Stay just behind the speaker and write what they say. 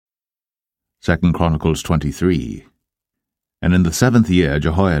2 Chronicles 23. And in the 7th year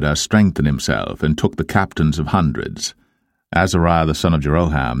Jehoiada strengthened himself, and took the captains of hundreds, Azariah the son of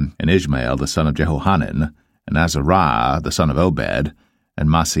Jeroham, and Ishmael the son of Jehohanan, and Azariah the son of Obed, and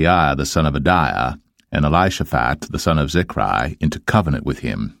Maaseiah the son of Adiah, and Elishaphat the son of Zichri, into covenant with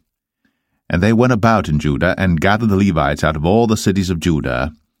him. And they went about in Judah, and gathered the Levites out of all the cities of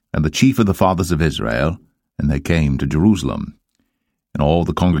Judah, and the chief of the fathers of Israel, and they came to Jerusalem. And all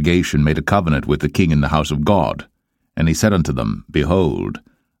the congregation made a covenant with the king in the house of God. And he said unto them, Behold,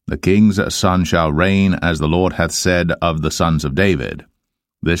 the king's son shall reign, as the Lord hath said of the sons of David.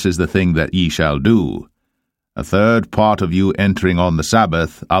 This is the thing that ye shall do. A third part of you entering on the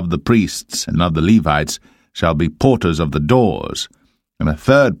Sabbath, of the priests and of the Levites, shall be porters of the doors, and a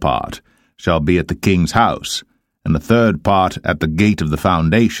third part shall be at the king's house, and a third part at the gate of the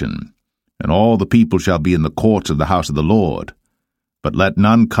foundation, and all the people shall be in the courts of the house of the Lord. But let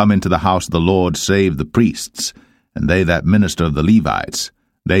none come into the house of the Lord save the priests, and they that minister of the Levites.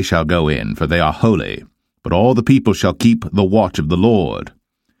 They shall go in, for they are holy, but all the people shall keep the watch of the Lord.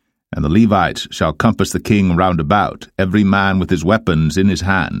 And the Levites shall compass the king round about, every man with his weapons in his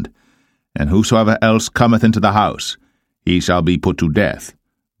hand. And whosoever else cometh into the house, he shall be put to death.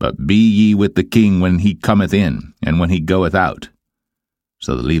 But be ye with the king when he cometh in, and when he goeth out.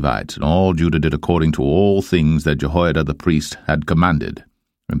 So the Levites and all Judah did according to all things that Jehoiada the priest had commanded,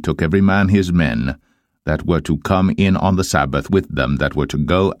 and took every man his men, that were to come in on the Sabbath, with them that were to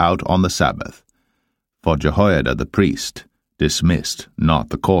go out on the Sabbath. For Jehoiada the priest dismissed not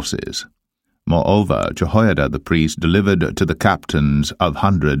the courses. Moreover, Jehoiada the priest delivered to the captains of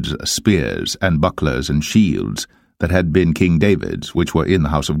hundreds spears and bucklers and shields that had been King David's, which were in the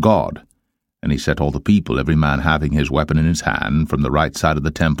house of God. And he set all the people, every man having his weapon in his hand, from the right side of the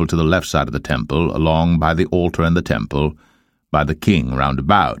temple to the left side of the temple, along by the altar and the temple, by the king round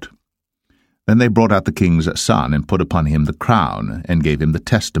about. Then they brought out the king's son, and put upon him the crown, and gave him the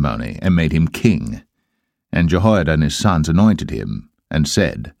testimony, and made him king. And Jehoiada and his sons anointed him, and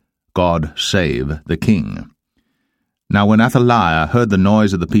said, God save the king. Now when Athaliah heard the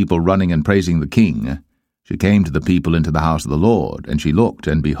noise of the people running and praising the king, she came to the people into the house of the Lord, and she looked,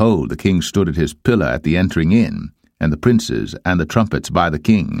 and behold, the king stood at his pillar at the entering in, and the princes and the trumpets by the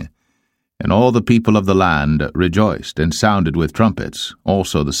king. And all the people of the land rejoiced, and sounded with trumpets,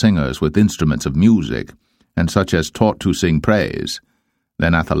 also the singers with instruments of music, and such as taught to sing praise.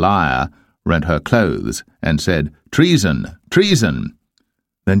 Then Athaliah rent her clothes, and said, Treason! Treason!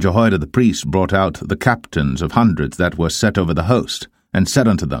 Then Jehoiada the priest brought out the captains of hundreds that were set over the host, and said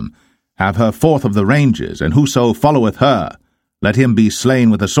unto them, Have her forth of the ranges, and whoso followeth her, let him be slain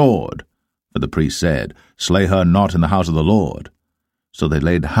with a sword. For the priest said, Slay her not in the house of the Lord. So they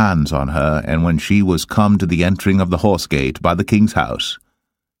laid hands on her, and when she was come to the entering of the horse gate by the king's house,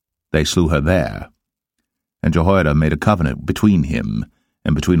 they slew her there. And Jehoiada made a covenant between him,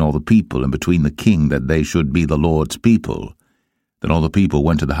 and between all the people, and between the king, that they should be the Lord's people. Then all the people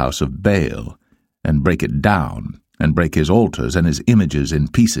went to the house of Baal, and brake it down, and brake his altars and his images in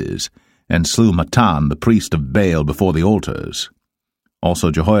pieces, and slew Mattan the priest of Baal before the altars.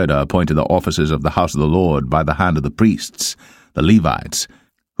 Also Jehoiada appointed the officers of the house of the Lord by the hand of the priests, the Levites,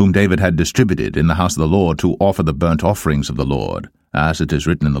 whom David had distributed in the house of the Lord to offer the burnt offerings of the Lord, as it is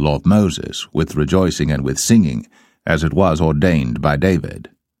written in the law of Moses, with rejoicing and with singing, as it was ordained by David.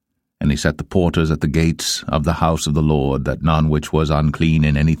 And he set the porters at the gates of the house of the Lord, that none which was unclean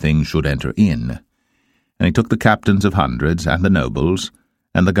in anything should enter in. And he took the captains of hundreds, and the nobles,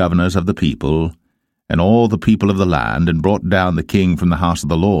 and the governors of the people, and all the people of the land, and brought down the king from the house of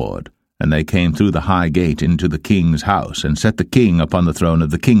the Lord. And they came through the high gate into the king's house, and set the king upon the throne of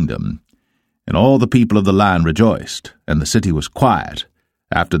the kingdom. And all the people of the land rejoiced, and the city was quiet.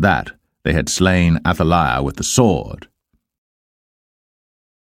 After that they had slain Athaliah with the sword.